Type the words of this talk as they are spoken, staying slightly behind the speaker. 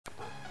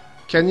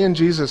Kenyan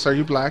Jesus, are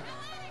you black?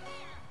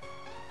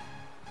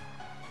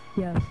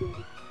 Yes.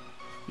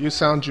 You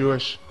sound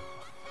Jewish.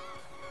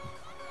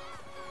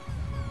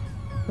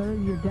 So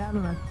is your dad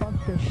and I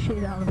fucked the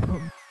shit out of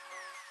him.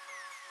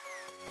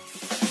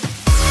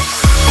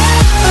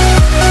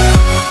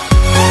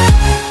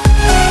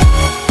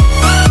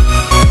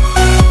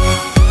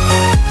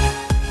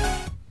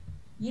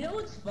 You know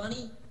what's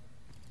funny?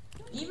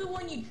 Even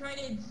when you try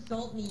to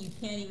insult me, you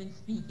can't even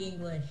speak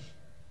English.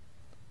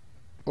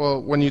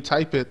 Well, when you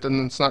type it,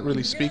 then it's not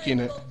really If speaking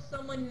you're it. gonna insult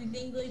someone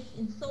who's English,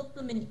 insult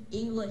them in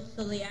English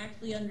so they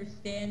actually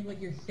understand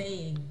what you're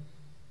saying.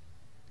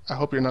 I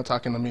hope you're not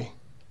talking to me.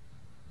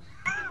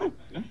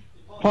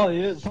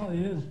 Probably is. Probably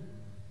is.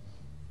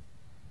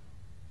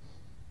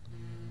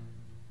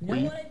 You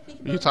know what I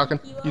think about You talking?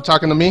 Kilo? You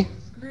talking to me?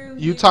 Screw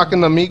You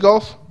talking to me,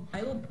 Golf?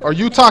 I will put Are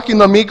you that talking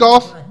to me,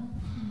 Golf? on.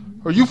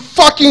 Are you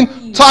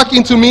fucking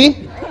talking to me?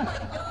 Oh my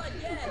god,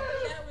 yes,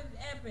 that was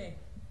epic.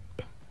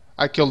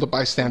 I killed a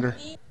bystander.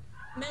 The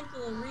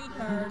mental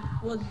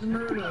retard was the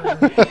murderer.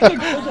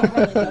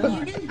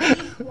 You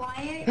just be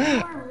quiet. You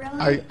are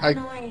really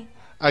annoying.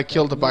 I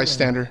killed a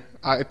bystander.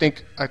 I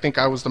think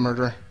I was the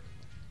murderer.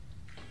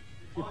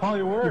 You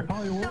probably were.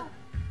 Probably were.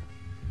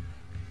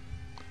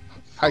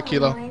 Hi,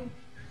 Kilo.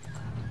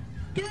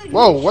 Dude,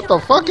 Whoa, you what the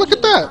shot fuck? Look me,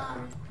 at that.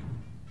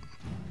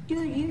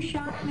 Dude, you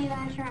shot me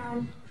last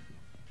round.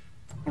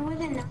 It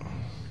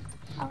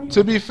wasn't.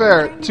 To be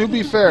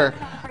fair,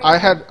 I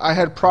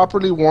had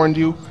properly warned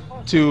you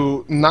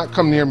to not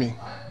come near me.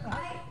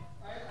 I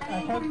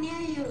didn't come near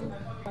you.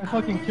 I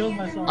fucking killed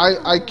myself.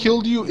 I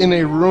killed you in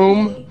a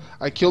room.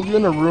 I killed you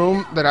in a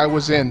room that I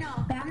was in. No,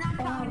 but I'm not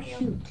talking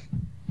to you.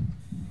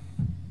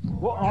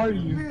 What are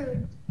you?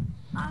 Rude.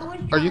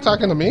 Are you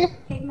talking to me?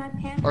 Take my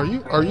pants Are off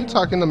you for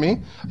talking to me?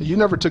 You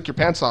never took your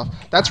pants off.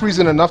 That's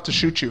reason enough to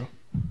shoot you.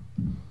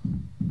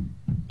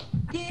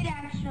 I did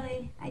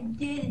actually. I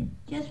did.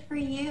 Just for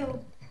you.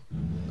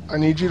 I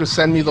need you to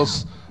send me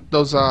those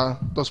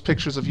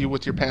pictures of you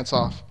with your pants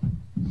off.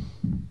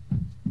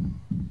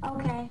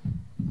 Okay.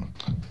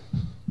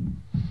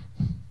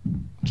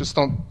 Just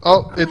don't.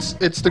 Oh, it's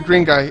the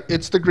green guy.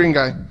 It's the green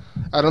guy.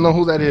 I don't know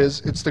who that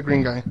is. It's the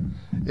green guy.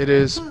 It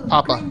is Who?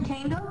 Papa. Green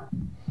Tango?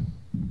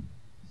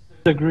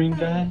 The green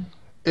guy?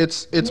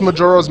 It's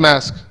Majora's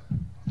Mask.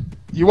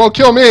 You won't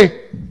kill me.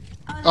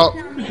 Oh,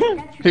 That's not me.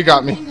 That's he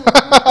got me. Green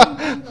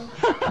Tango.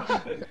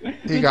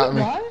 He got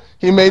me.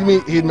 He made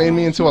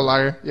me into a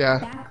liar. Yeah.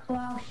 Back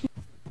blow.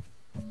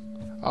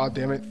 Oh,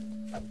 damn it.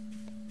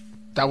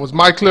 That was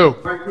my clue.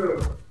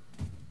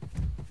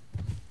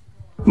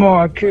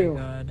 More Oh kill. my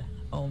god.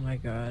 Oh my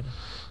god.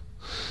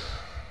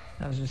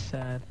 That was just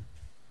sad.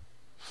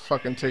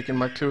 Fucking taking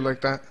my clue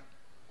like that.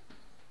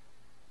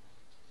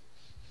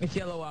 It's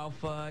Yellow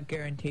Alpha, I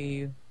guarantee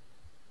you.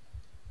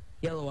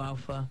 Yellow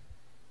Alpha.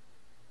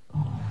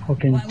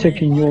 Fucking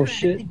taking your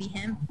shit. Be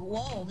him.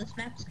 Whoa, this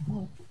map's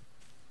cool.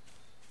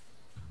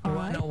 You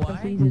wanna know why?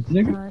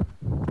 Nigga.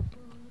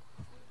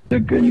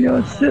 Taking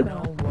your shit.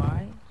 Know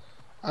why?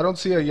 I don't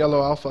see a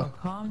yellow alpha.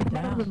 Calm I'm the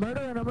down.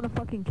 murderer and I'm gonna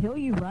fucking kill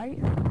you, right?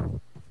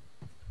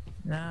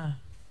 Nah.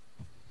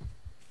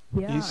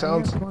 Yeah. He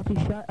sounds- I am. Why don't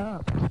you shut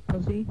up,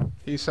 pussy?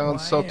 He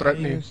sounds Why so are you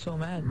threatening. so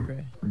mad,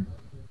 Bray?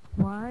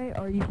 Why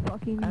are you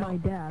fucking my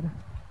dad?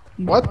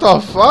 You What the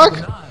fuck?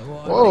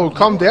 Whoa,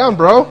 calm down,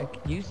 bro. Like,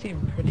 you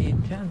seem pretty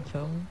intense,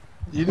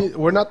 homie.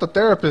 We're not the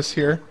therapists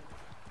here.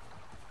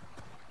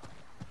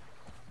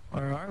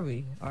 Or are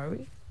we? Are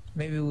we?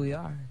 Maybe we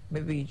are.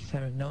 Maybe you just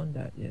haven't known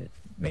that yet.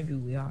 Maybe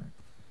we are.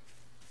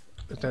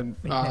 Then,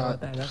 What do you think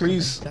about that? That's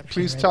please an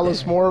exception right tell us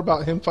there. more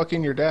about him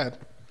fucking your dad.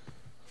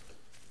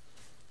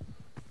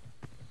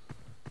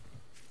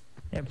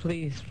 Yeah,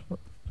 please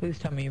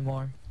tell me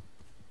more.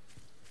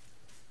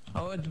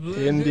 Oh, it's Blue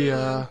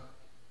India.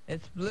 Zulu.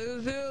 It's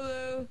Blue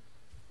Zulu.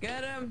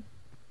 Get him.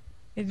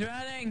 He's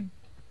running.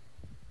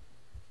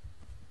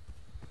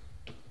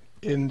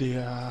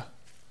 India.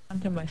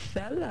 Onto my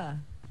cellar.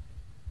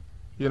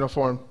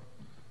 Uniform.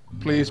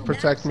 Please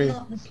protect me.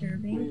 Not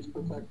disturbing.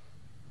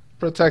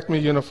 Protect me,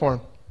 uniform.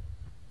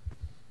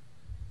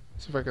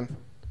 See if I can.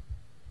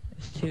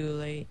 It's too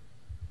late.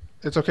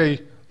 It's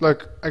okay.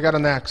 Look, I got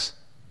an axe.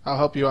 I'll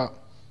help you out.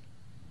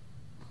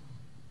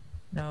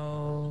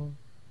 No.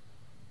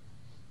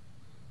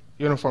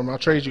 Uniform, I'll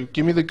trade you.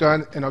 Give me the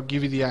gun and I'll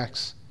give you the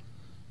axe.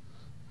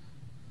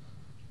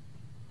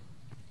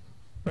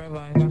 Bravo,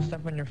 I'm gonna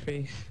step on your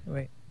face.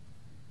 Wait.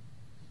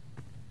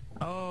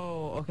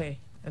 Oh, okay.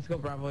 Let's go,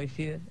 Bravo. You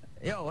see this?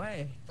 Yo,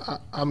 hey.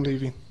 I'm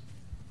leaving.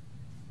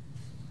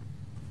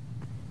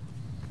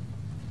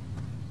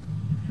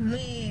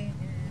 Me.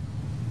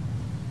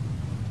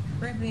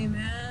 Rip me,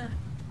 man.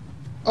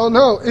 Oh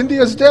no,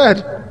 India's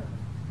dead.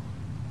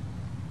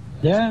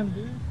 Damn,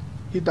 dude.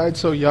 He died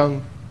so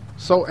young.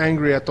 So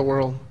angry at the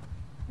world.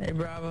 Hey,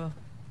 Bravo.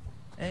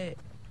 Hey.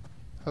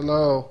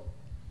 Hello.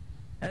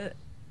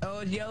 Oh,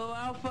 it's Yellow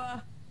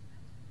Alpha.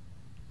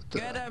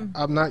 Get him.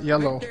 I'm not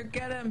yellow. Victor,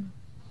 get him.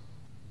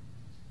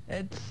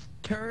 It's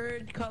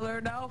turd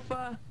colored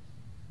Alpha.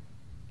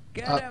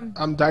 Get him.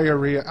 I'm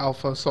diarrhea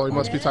alpha, so he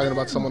must be talking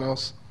about someone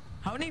else.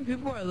 How many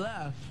people are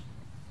left?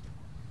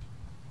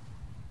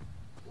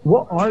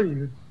 What are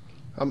you?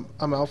 I'm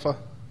Alpha.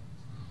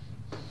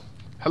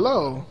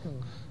 Hello.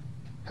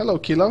 Hello,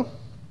 Kilo.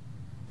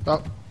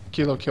 Oh,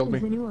 Kilo killed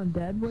Is me. anyone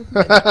dead with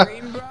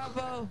Green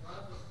Bravo.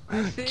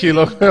 I see.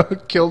 Kilo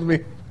killed me.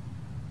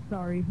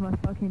 Sorry, my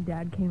fucking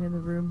dad came in the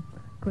room,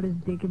 put his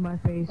dick in my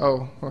face.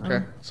 Oh,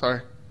 okay.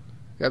 Sorry.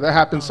 Yeah, that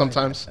happens Oh my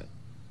sometimes. God.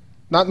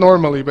 Not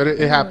normally, but it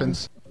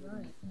happens.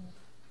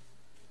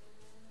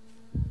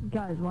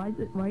 Guys, why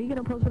are you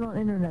gonna post it on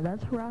the internet?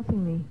 That's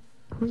harassing me.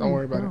 Please Don't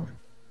worry about it.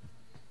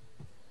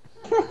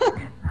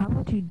 How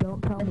about you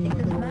don't tell me what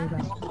to worry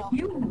about?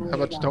 How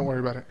about you don't worry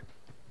about it?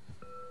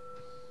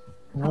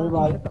 What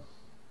about it?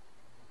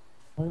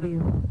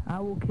 I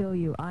will kill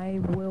you. I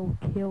will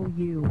kill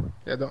you.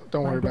 Yeah,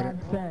 don't worry about it.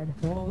 My dad said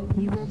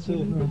he will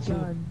give me the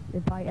gun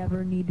if I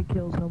ever need to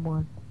kill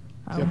someone.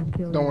 I will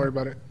kill you. Don't worry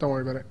about it. Don't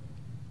worry about it.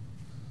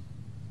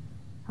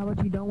 How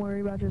about you don't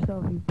worry about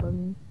yourself, you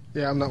pussy?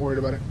 Yeah, I'm not worried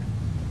about it.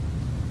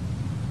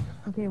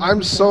 Okay,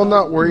 I'm so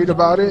not worried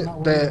about it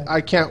that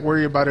I can't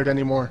worry about it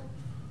anymore.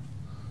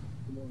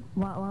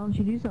 Why don't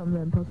you do something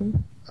then, pussy?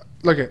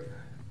 Look it.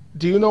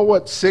 Do you know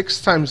what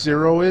 6 times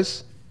 0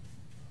 is?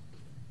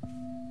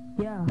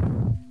 Yeah.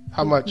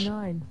 How much?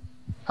 69.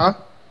 Huh?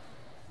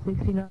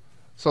 69.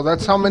 So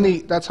that's how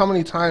many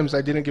times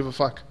I didn't give a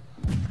fuck.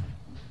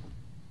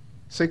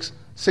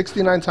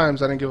 69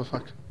 times I didn't give a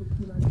fuck.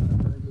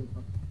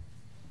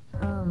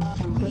 That's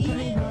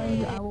many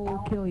times I will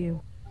kill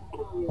you.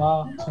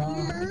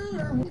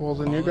 Well,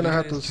 then you're gonna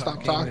have to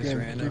stop talking.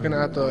 You're gonna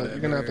have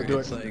to do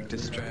It's it. like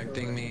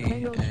distracting me,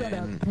 Tango, shut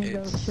up. and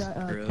Tango, it's shut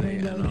up. really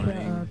Tango, shut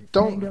annoying. up.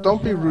 Don't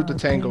be Tango, rude to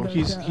shut Tango. up.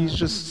 He's Tango,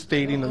 just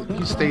stating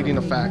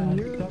a fact. I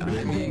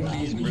mean,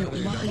 he's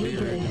really not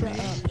hearing shut me.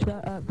 up.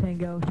 Shut up,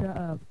 Tango. Shut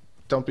up.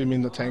 Don't be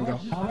mean to Tango.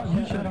 Shut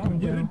up,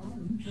 Tango.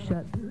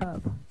 Shut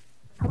up.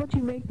 How about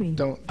you make me?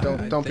 Don't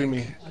be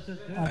mean.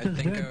 I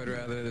think I would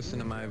rather listen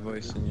to my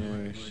voice than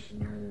yours.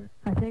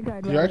 I think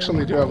I'd You rather-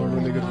 actually do have a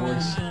really good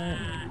voice.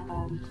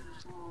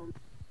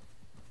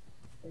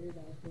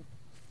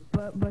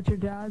 But your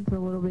dad's a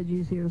little bit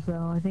juicier, so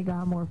I think I'll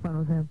have more fun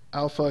with him.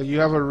 Alpha, you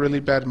have a really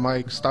bad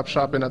mic. Stop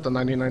shopping at the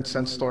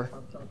 99-cent store.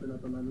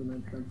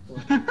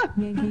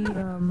 Yankee,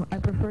 I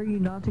prefer you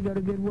not to go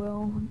to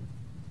Goodwill.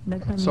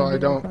 Next time So you I get a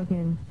don't.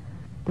 fucking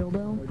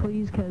dildo,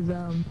 please, because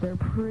they're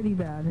pretty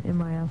bad in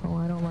my asshole.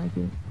 I don't like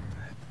it.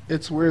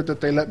 It's weird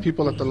that they let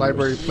people at the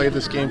library play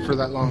this game for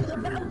that long.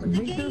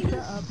 Victor, shut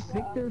up.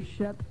 Victor,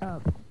 shut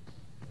up.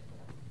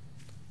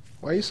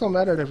 Why are you so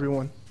mad at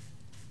everyone?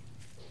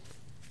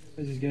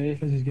 This is gay.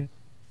 This is gay.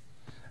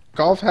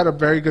 Golf had a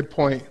very good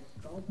point.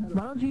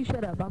 Why don't you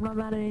shut up? I'm not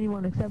mad at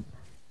anyone except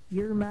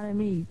you're mad at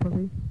me,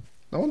 pussy.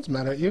 No one's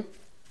mad at you.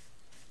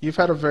 You've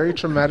had a very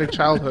traumatic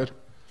childhood.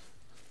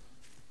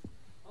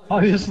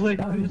 Obviously.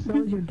 So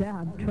is your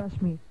dad.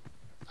 Trust me.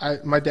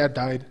 My dad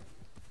died.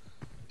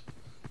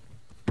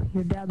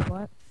 Your dad's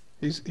what?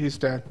 He's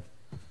dead.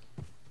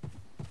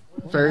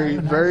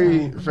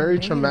 Very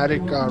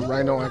traumatic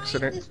rhino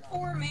accident. This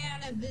poor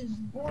man of this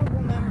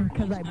horrible memory.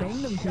 Because I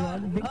banged him too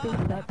hard. Victor,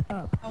 shut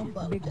up.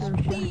 Victor,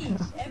 shut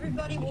Please, up.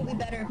 everybody will be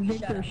better if you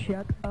shut Victor, up.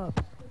 shut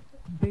up.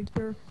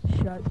 Victor,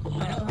 shut I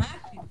don't up.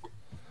 have to.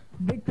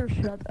 Victor,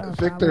 shut up.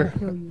 Victor. I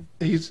will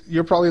kill you.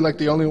 You're probably like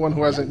the only one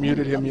who hasn't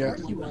muted him yet.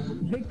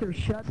 Victor,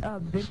 shut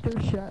up. Victor,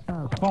 shut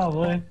up.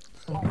 Probably.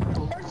 Of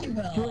course you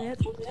will. Juliet,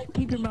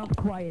 keep your mouth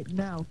quiet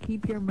now.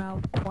 Keep your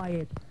mouth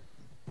quiet.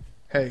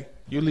 Hey,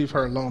 you leave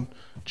her alone.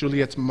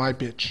 Juliet's my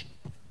bitch.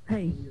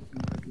 Hey,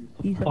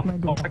 you suck my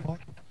dick.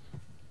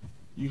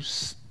 You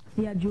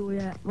Yeah,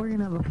 Juliet, we're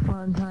gonna have a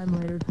fun time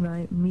later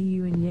tonight. Me,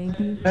 you, and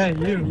Yankee. Hey,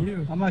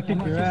 you. I'm gonna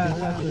kick your ass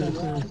after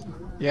this.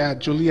 Yeah,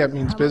 Juliet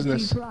means How about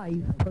business. you try,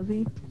 you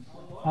pussy?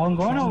 I'm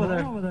going over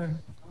there.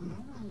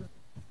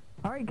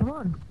 Alright, come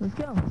on. Let's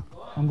go.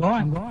 I'm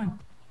going.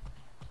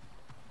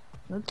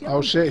 Let's go.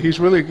 Oh shit,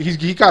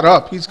 he got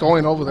up. He's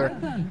going over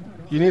there.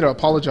 You need to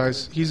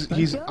apologize.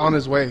 He's on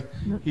his way.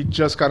 He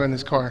just got in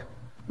his car.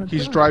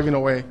 He's driving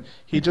away.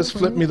 He just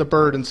flipped me the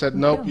bird and said,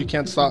 "Nope, you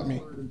can't stop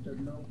me."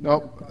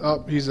 Nope.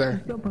 Oh, he's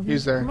there.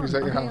 He's there. He's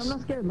at your Okay, house. I'm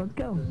not scared. Let's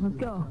go. Let's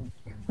go.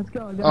 Let's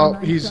go. I got Oh, a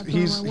nine he's strapped around my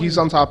he's waist.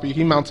 on top of you.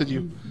 He mounted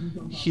you.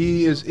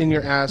 He is in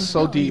your ass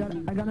so Let's go. deep.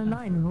 I got a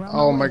 9. around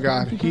Oh my waist. God.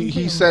 Why don't you come He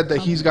get him? said that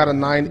he's got a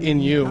 9 in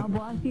I'll you.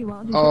 blast you. Why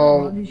don't you Oh, shut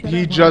up? Why don't you shut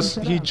he up? just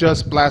Why he don't you shut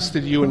just up?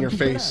 blasted you in Why your don't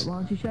you shut face. up? Why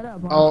don't you shut up?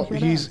 Why Oh,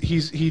 don't you shut up?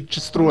 he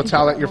just threw a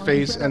towel at your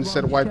face and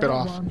said, "Wipe it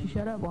off."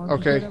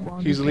 Okay,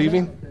 he's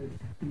leaving.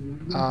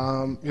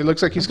 It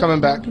looks like he's coming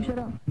back.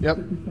 Yep,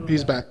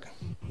 he's back.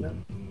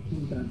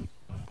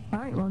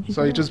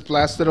 So he just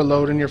blasted a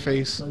load in your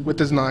face with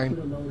his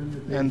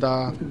 9, and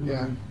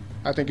yeah,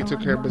 I think he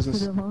took care of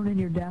business. I blasted a load in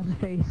your dad's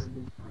face.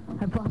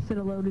 I blasted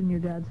a load in your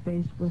dad's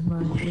face with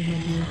my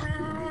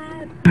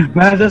beard.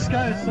 Man, this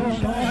guy is so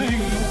annoying.